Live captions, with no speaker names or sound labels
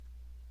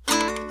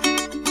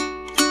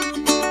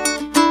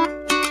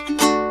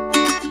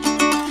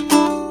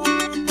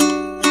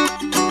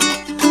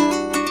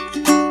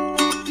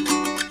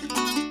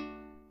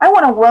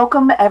want to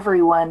welcome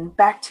everyone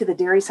back to the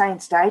Dairy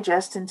Science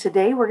Digest. And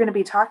today we're going to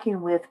be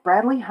talking with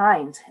Bradley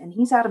Hines, and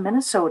he's out of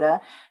Minnesota,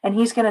 and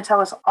he's going to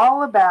tell us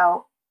all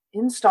about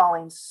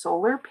installing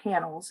solar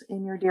panels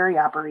in your dairy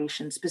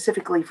operation,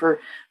 specifically for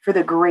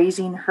the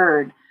grazing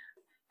herd.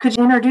 Could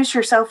you introduce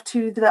yourself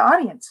to the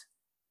audience?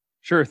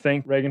 Sure.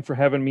 Thank Reagan for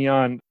having me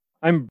on.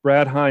 I'm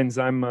Brad Hines.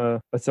 I'm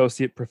an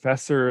associate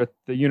professor at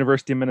the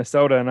University of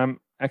Minnesota, and I'm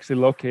actually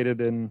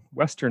located in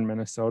Western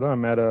Minnesota.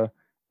 I'm at a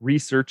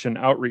research and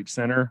outreach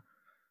center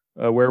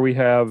where we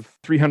have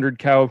 300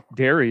 cow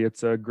dairy.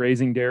 It's a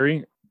grazing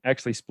dairy,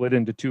 actually split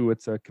into two.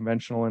 It's a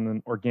conventional and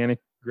an organic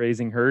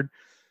grazing herd.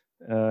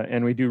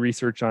 And we do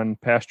research on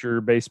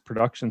pasture-based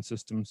production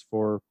systems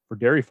for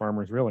dairy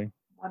farmers, really.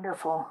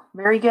 Wonderful.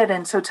 Very good.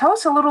 And so tell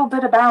us a little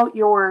bit about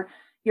your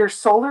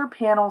solar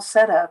panel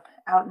setup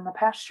out in the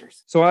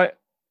pastures. So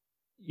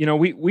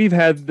we've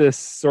had this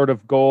sort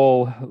of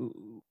goal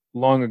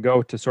long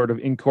ago to sort of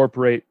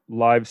incorporate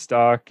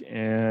livestock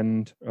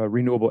and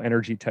renewable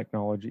energy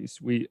technologies.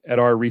 We at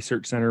our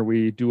research center,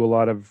 we do a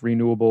lot of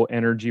renewable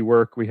energy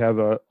work. We have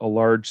a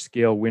large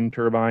scale wind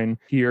turbine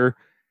here,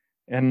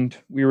 and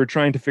we were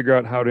trying to figure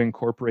out how to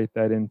incorporate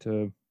that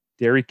into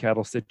dairy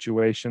cattle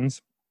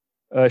situations.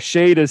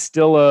 Shade is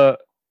still a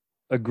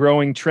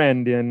growing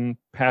trend in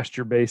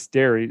pasture-based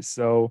dairies.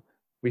 So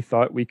we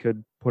thought we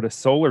could put a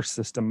solar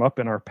system up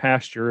in our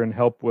pasture and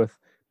help with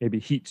maybe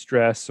heat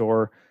stress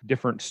or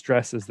different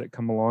stresses that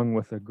come along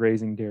with a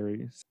grazing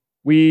dairy.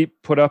 We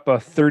put up a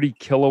 30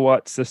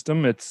 kilowatt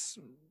system. It's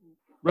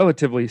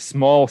relatively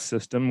small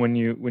system when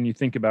you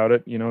think about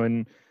it,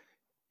 and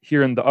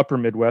here in the upper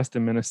Midwest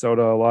in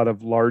Minnesota, a lot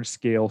of large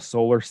scale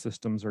solar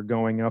systems are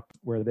going up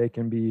where they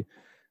can be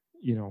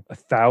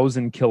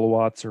 1,000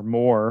 kilowatts or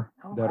more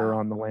that are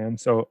on the land.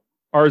 So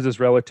ours is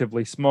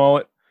relatively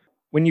small.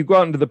 When you go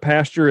out into the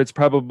pasture, it's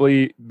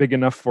probably big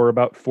enough for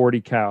about 40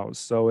 cows.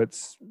 So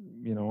it's,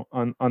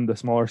 on the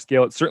smaller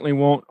scale, it certainly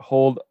won't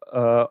hold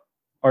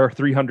our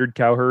 300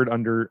 cow herd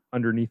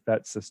underneath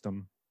that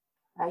system.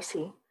 I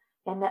see.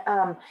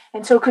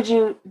 And so could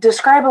you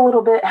describe a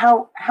little bit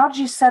how did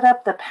you set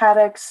up the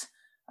paddocks?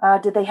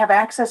 Did they have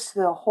access to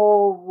the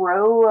whole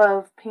row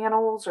of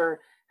panels,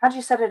 or how did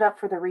you set it up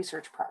for the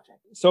research project?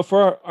 So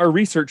for our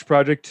research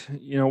project,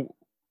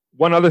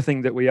 one other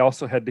thing that we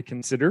also had to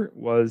consider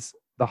was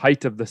the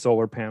height of the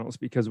solar panels,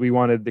 because we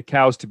wanted the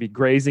cows to be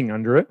grazing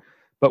under it,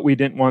 but we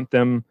didn't want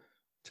them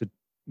to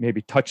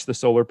maybe touch the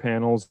solar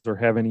panels or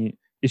have any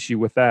issue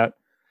with that.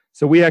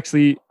 So we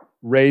actually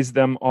raised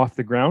them off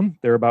the ground.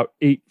 They're about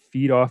 8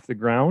 feet off the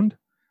ground,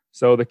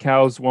 so the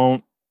cows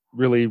won't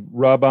really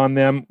rub on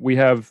them. We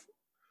have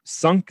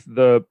sunk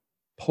the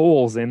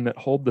poles in that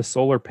hold the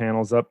solar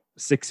panels up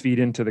 6 feet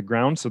into the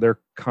ground, so they're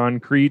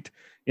concrete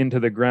into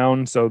the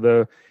ground,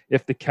 so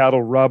if the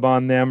cattle rub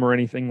on them or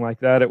anything like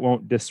that, it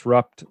won't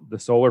disrupt the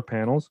solar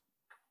panels.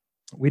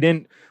 We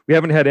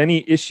haven't had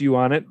any issue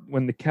on it.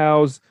 When the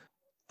cows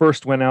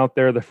first went out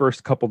there the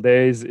first couple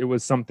days, it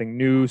was something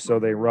new, so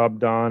they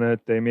rubbed on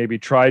it. They maybe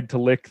tried to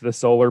lick the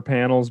solar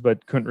panels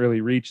but couldn't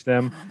really reach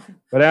them.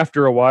 But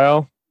after a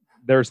while,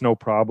 there's no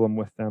problem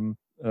with them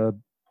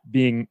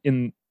being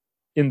in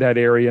that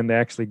area, and they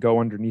actually go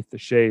underneath the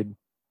shade.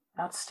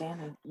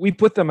 Outstanding. We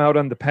put them out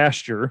on the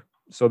pasture,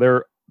 so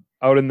they're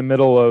out in the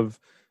middle of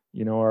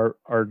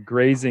our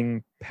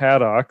grazing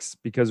paddocks,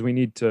 because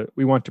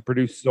we want to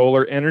produce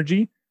solar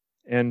energy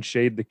and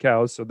shade the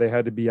cows, so they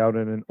had to be out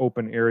in an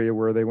open area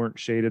where they weren't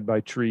shaded by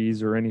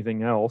trees or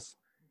anything else.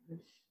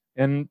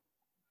 And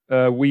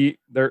they're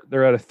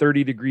at a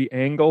 30-degree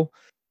angle.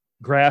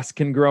 Grass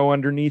can grow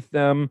underneath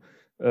them.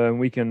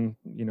 We can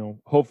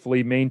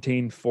hopefully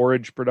maintain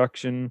forage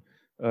production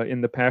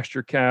in the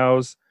pasture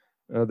cows.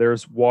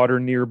 There's water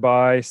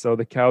nearby, so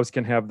the cows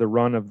can have the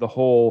run of the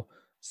whole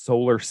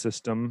solar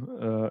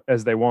system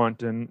as they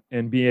want,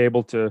 and be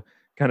able to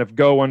kind of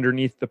go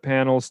underneath the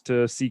panels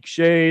to seek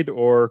shade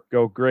or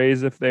go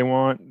graze if they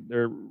want.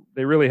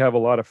 They really have a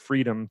lot of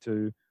freedom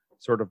to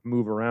sort of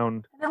move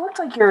around. And it looked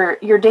like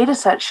your data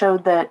set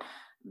showed that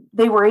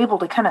they were able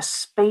to kind of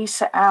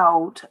space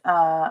out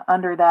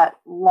under that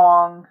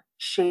long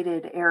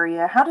shaded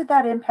area. How did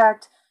that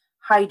impact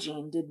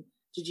hygiene?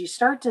 Did you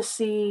start to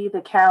see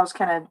the cows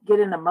kind of get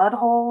in a mud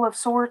hole of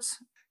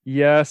sorts?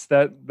 Yes,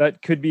 that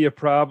could be a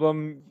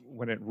problem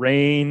when it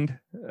rained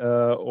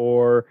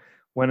or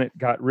when it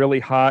got really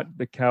hot.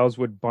 The cows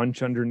would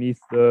bunch underneath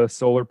the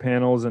solar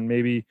panels and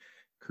maybe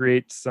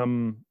create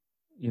some,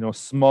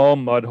 small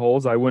mud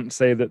holes. I wouldn't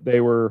say that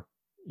they were,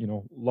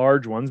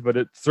 large ones, but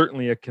it's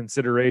certainly a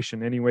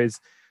consideration. Anyways,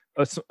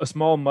 a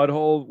small mud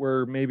hole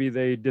where maybe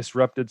they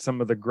disrupted some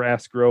of the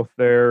grass growth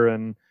there,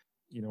 and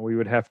we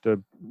would have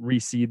to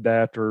reseed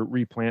that or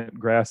replant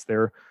grass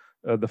there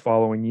the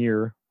following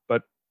year.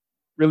 But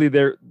really,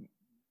 there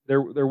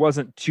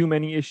wasn't too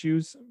many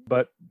issues,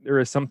 but there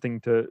is something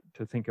to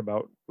think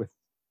about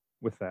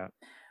with that.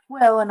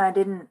 Well, and I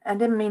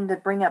didn't mean to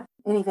bring up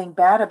anything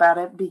bad about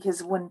it,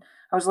 because when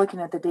I was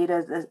looking at the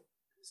data, the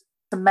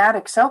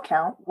somatic cell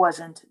count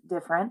wasn't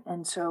different,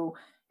 and so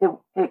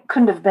it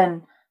couldn't have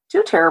been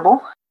too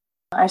terrible.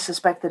 I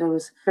suspect that it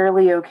was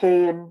fairly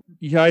okay. And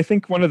Yeah, I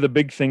think one of the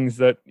big things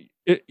that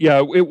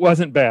it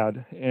wasn't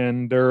bad,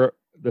 and the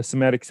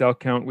somatic cell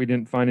count, we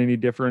didn't find any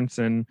difference,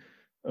 and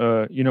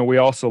we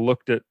also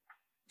looked at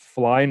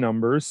fly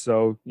numbers.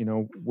 So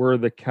were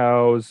the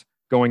cows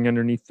going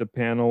underneath the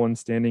panel and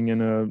standing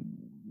in a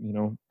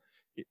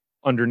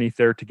underneath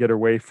there to get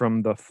away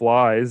from the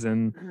flies,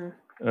 and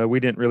we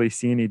didn't really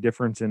see any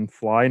difference in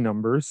fly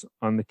numbers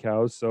on the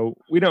cows. So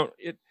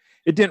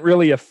it didn't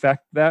really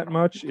affect that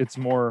much. It's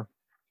more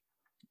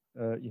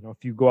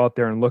if you go out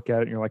there and look at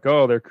it and you're like,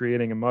 oh, they're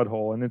creating a mud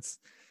hole, and it's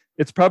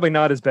probably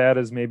not as bad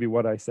as maybe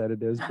what I said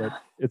it is, but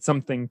it's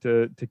something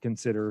to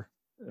consider,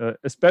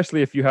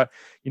 especially if you have,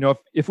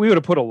 if we would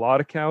have put a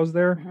lot of cows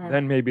there,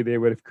 then maybe they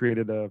would have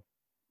created a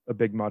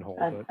big mud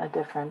hole. A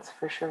difference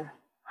for sure.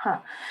 Huh.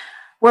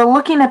 Well,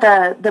 looking at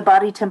the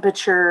body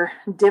temperature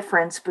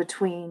difference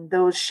between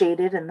those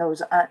shaded and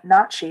those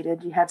not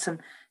shaded, you had some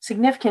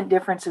significant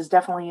differences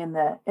definitely in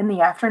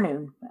the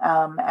afternoon,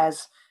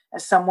 as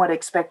somewhat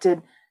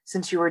expected,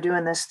 since you were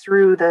doing this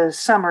through the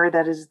summer,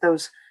 that is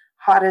those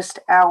hottest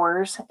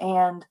hours.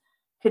 And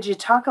could you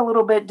talk a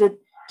little bit,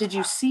 did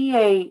you see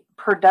a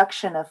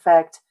production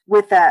effect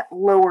with that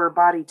lower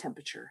body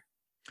temperature?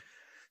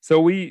 So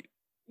we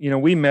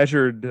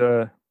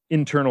measured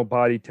internal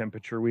body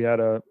temperature. We had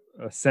a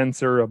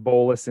sensor, a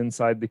bolus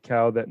inside the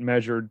cow that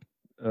measured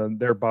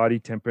their body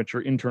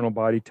temperature, internal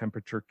body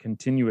temperature,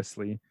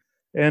 continuously.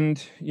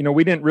 And,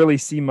 we didn't really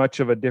see much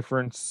of a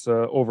difference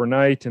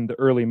overnight in the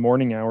early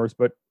morning hours,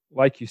 but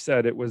like you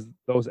said, it was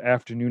those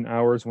afternoon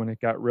hours when it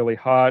got really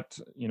hot.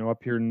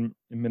 Up here in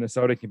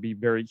Minnesota, it can be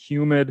very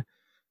humid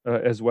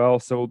as well.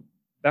 So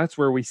that's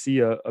where we see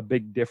a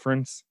big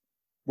difference.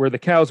 Where the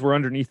cows were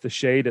underneath the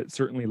shade, it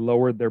certainly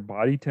lowered their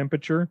body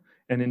temperature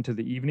and into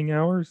the evening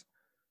hours.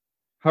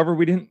 However,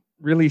 we didn't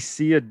really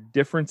see a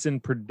difference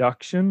in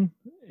production,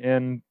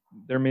 and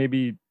there may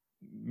be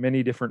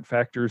many different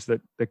factors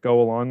that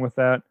go along with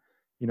that.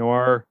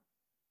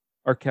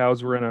 Our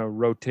cows were in a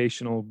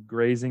rotational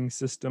grazing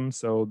system,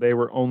 so they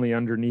were only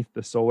underneath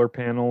the solar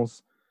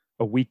panels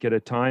a week at a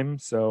time.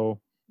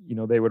 So,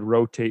 they would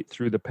rotate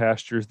through the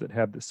pastures that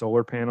had the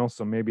solar panels.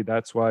 So maybe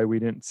that's why we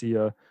didn't see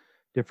a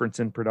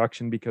difference in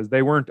production, because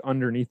they weren't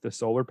underneath the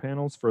solar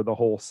panels for the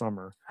whole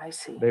summer. I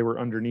see. They were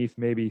underneath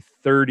maybe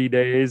 30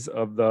 days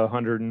of the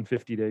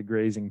 150-day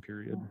grazing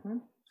period.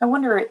 I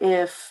wonder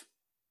if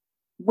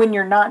when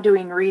you're not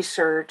doing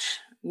research,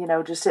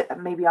 just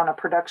maybe on a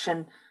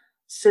production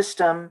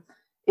system,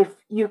 if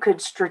you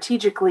could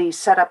strategically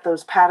set up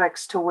those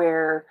paddocks to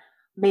where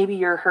maybe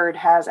your herd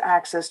has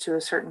access to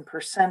a certain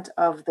percent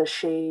of the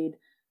shade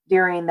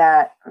during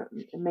that,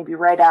 maybe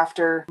right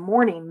after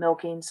morning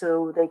milking,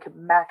 so they could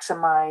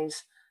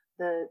maximize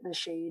the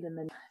shade, and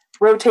then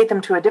rotate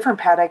them to a different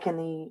paddock in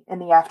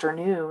the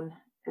afternoon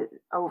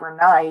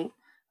overnight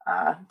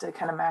to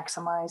kind of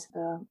maximize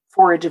the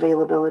forage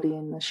availability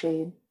in the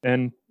shade.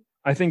 And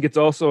I think it's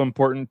also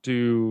important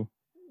to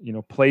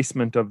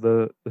placement of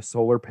the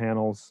solar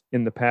panels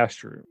in the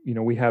pasture.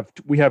 We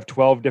have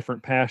 12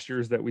 different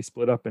pastures that we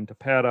split up into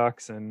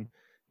paddocks, and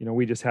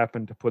we just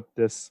happen to put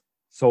this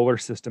solar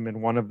system in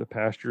one of the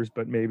pastures,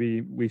 but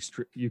maybe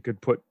you could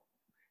put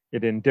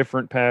it in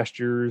different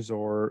pastures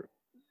or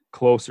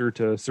closer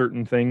to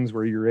certain things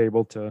where you're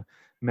able to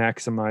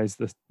maximize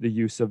the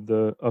use of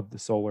the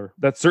solar.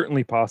 That's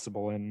certainly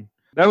possible, and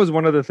that was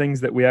one of the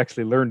things that we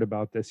actually learned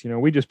about this.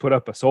 We just put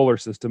up a solar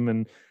system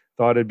and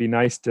thought it'd be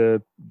nice to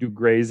do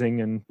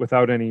grazing, and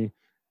without any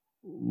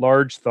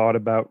large thought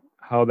about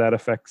how that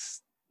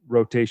affects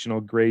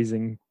rotational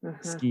grazing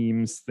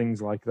schemes, things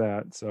like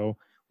that. So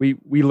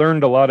we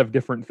learned a lot of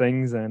different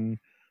things, and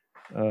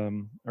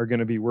are going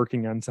to be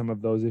working on some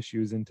of those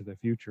issues into the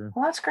future.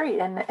 Well, that's great.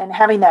 And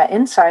having that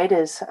insight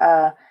is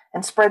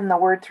and spreading the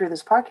word through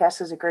this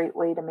podcast is a great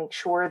way to make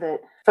sure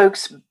that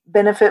folks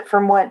benefit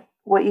from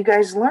what you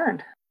guys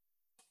learned.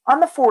 On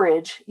the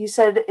forage, you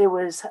said it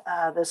was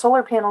the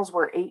solar panels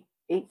were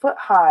 8 foot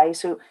high.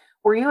 So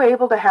were you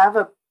able to have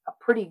a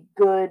pretty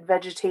good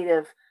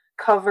vegetative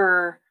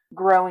cover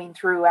growing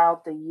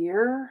throughout the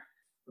year?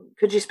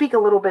 Could you speak a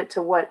little bit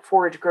to what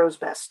forage grows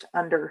best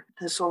under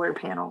the solar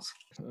panels?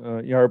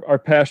 Our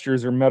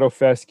pastures are meadow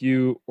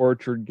fescue,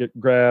 orchard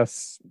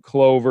grass,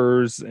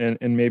 clovers,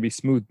 and maybe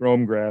smooth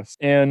brome grass.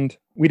 And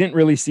we didn't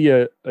really see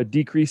a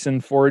decrease in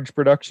forage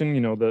production.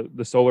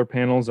 The solar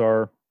panels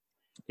are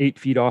 8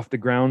 feet off the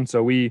ground,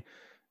 so we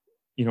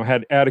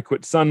had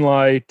adequate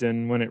sunlight,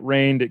 and when it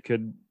rained, it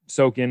could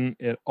soak in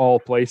at all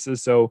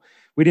places. So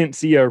we didn't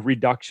see a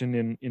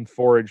reduction in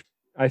forage.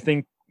 I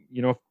think,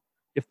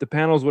 if the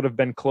panels would have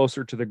been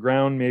closer to the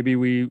ground, maybe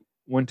we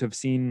wouldn't have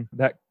seen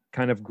that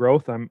kind of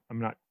growth. I'm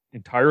not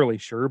entirely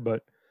sure,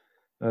 but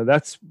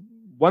that's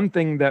one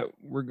thing that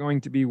we're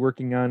going to be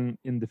working on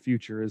in the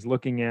future, is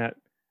looking at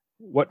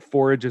what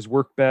forages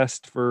work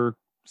best for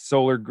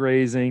solar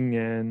grazing,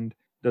 and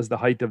does the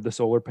height of the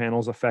solar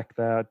panels affect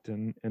that,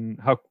 and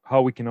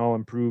how we can all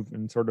improve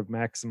and sort of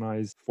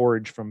maximize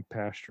forage from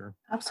pasture.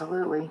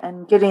 Absolutely.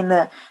 And getting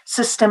the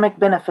systemic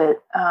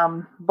benefit,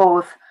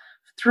 both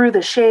through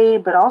the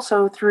shade, but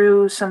also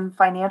through some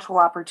financial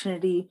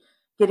opportunity,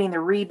 getting the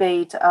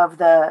rebate of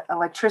the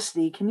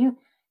electricity. Can you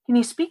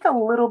speak a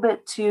little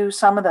bit to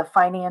some of the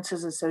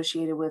finances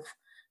associated with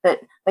that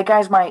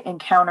guys might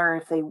encounter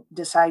if they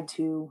decide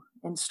to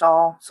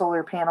install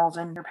solar panels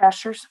in their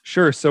pastures?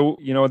 Sure. So,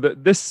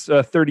 this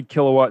 30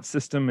 kilowatt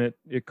system,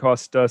 it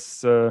cost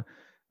us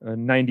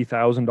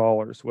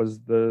 $90,000 was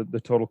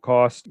the total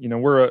cost.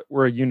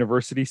 We're a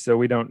university, so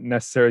we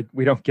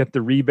don't get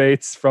the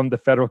rebates from the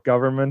federal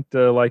government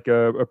like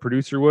a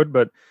producer would.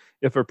 But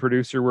if a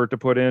producer were to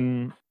put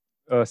in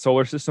a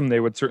solar system, they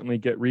would certainly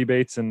get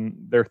rebates, and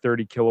their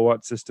 30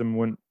 kilowatt system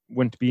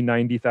wouldn't be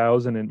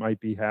 90,000. It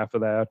might be half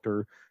of that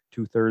or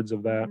 2/3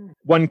 of that.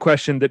 One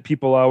question that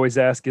people always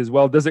ask is,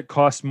 well, does it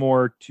cost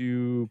more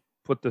to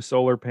put the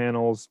solar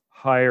panels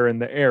higher in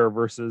the air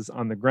versus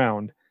on the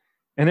ground?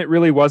 And it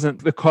really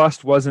wasn't. The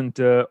cost wasn't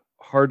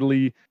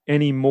hardly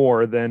any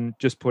more than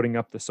just putting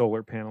up the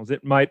solar panels.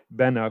 It might have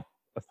been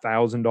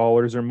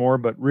 $1,000 or more,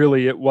 but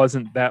really it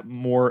wasn't that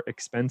more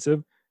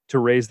expensive to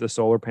raise the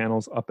solar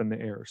panels up in the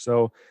air.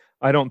 So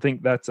I don't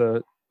think that's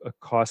a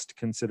cost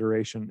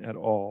consideration at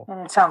all. And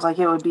it sounds like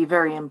it would be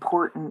very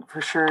important for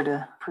sure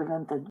to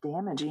prevent the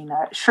damaging.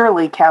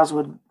 Surely cows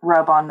would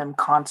rub on them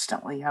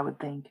constantly, I would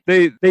think.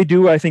 They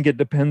do. I think it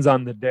depends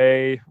on the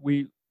day.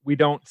 We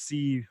don't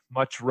see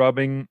much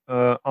rubbing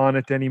on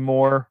it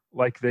anymore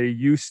like they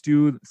used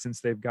to, since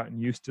they've gotten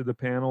used to the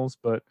panels,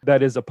 but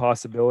that is a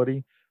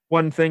possibility.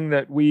 One thing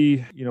that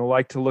we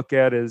like to look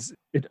at is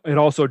it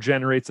also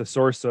generates a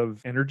source of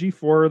energy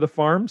for the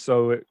farm,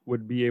 so it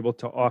would be able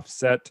to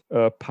offset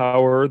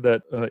power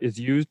that is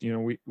used.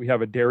 We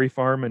have a dairy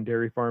farm, and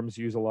dairy farms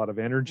use a lot of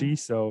energy,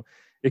 so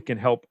it can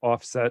help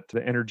offset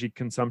the energy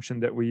consumption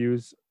that we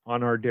use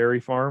on our dairy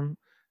farm,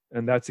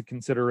 and that's a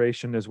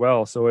consideration as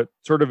well. So it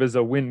sort of is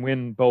a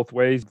win-win both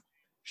ways: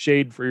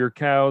 shade for your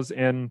cows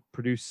and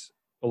produce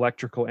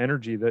electrical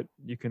energy that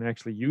you can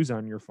actually use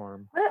on your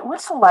farm.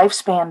 What's the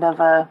lifespan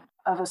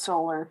of a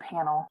solar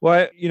panel?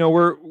 Well,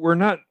 we're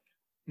not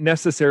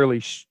necessarily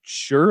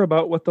sure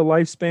about what the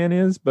lifespan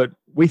is, but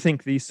we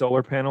think these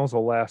solar panels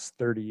will last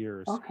 30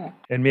 years,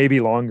 and maybe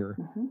longer.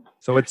 Mm-hmm.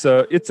 So it's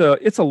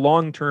a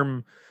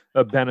long-term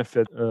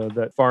benefit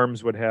that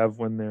farms would have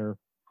when they're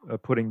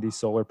putting these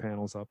solar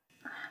panels up.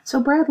 So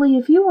Bradley,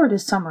 if you were to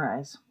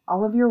summarize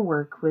all of your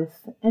work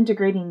with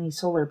integrating these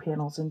solar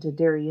panels into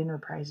dairy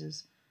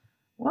enterprises,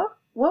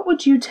 what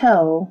would you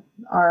tell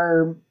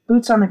our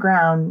boots on the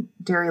ground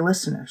dairy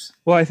listeners?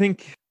 Well, I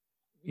think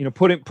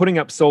putting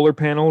up solar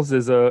panels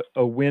is a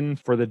win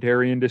for the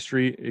dairy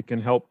industry. It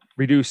can help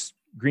reduce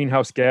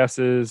greenhouse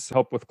gases,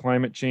 help with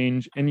climate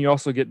change, and you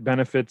also get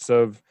benefits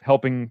of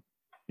helping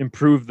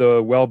improve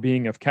the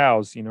well-being of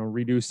cows,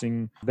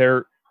 reducing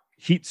their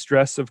heat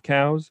stress of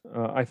cows.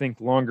 I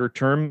think longer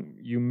term,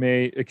 you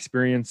may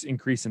experience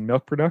increase in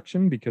milk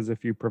production because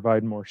if you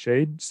provide more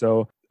shade.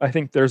 So I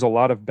think there's a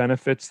lot of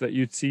benefits that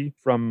you'd see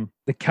from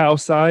the cow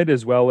side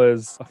as well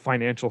as a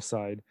financial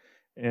side.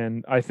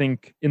 And I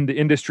think in the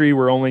industry,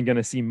 we're only going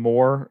to see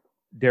more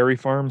dairy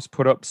farms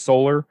put up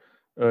solar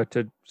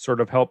to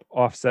sort of help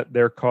offset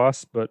their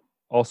costs, but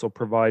also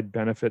provide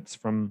benefits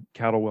from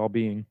cattle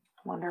well-being.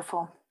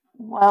 Wonderful.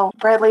 Well,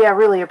 Bradley, I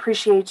really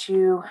appreciate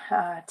you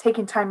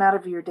taking time out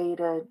of your day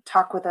to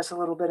talk with us a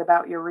little bit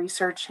about your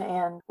research.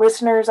 And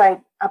listeners,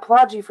 I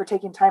applaud you for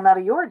taking time out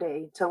of your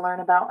day to learn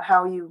about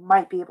how you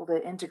might be able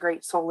to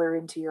integrate solar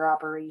into your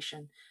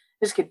operation.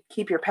 This could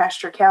keep your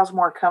pasture cows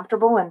more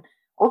comfortable and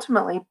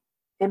ultimately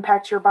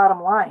impact your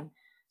bottom line.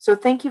 So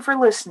thank you for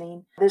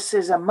listening. This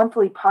is a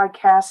monthly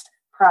podcast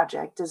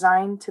project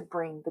designed to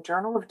bring the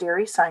Journal of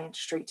Dairy Science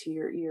straight to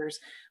your ears.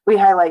 We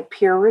highlight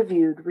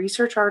peer-reviewed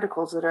research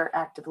articles that are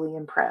actively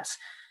in press,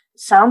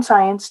 sound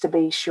science to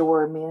base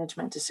your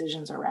management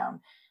decisions around,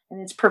 and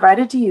it's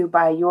provided to you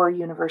by your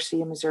University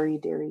of Missouri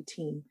Dairy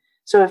team.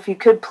 So if you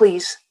could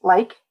please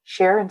like,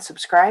 share, and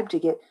subscribe to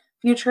get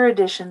future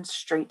editions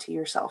straight to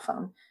your cell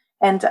phone.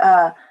 And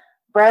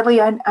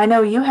Bradley, I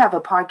know you have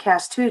a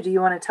podcast too. Do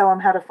you want to tell them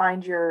how to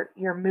find your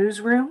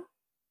Moos Room?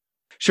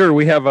 Sure.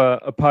 We have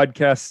a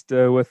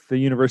podcast with the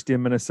University of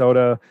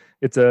Minnesota.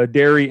 It's a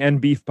dairy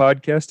and beef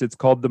podcast. It's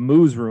called The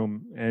Moos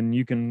Room, and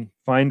you can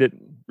find it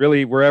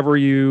really wherever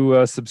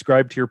you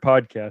subscribe to your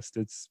podcast.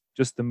 It's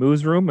just The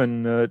Moos Room,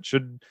 and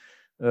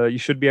you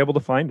should be able to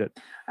find it.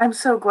 I'm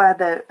so glad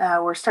that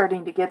we're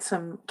starting to get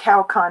some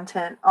cow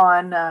content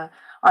on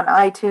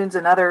iTunes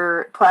and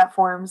other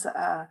platforms.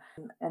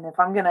 And if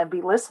I'm going to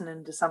be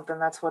listening to something,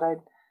 that's what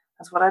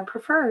I'd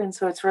prefer. And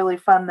so it's really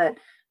fun that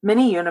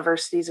many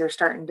universities are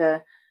starting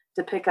to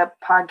pick up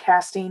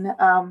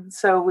podcasting.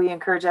 So we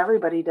encourage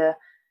everybody to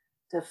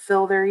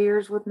fill their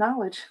ears with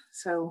knowledge.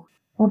 So,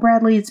 well,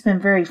 Bradley, it's been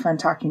very fun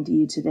talking to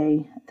you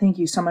today. Thank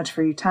you so much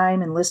for your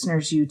time, and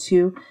listeners, you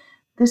too.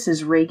 This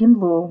is Reagan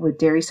Bluhl with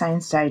Dairy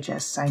Science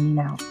Digest signing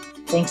out.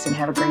 Thanks and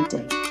have a great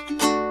day.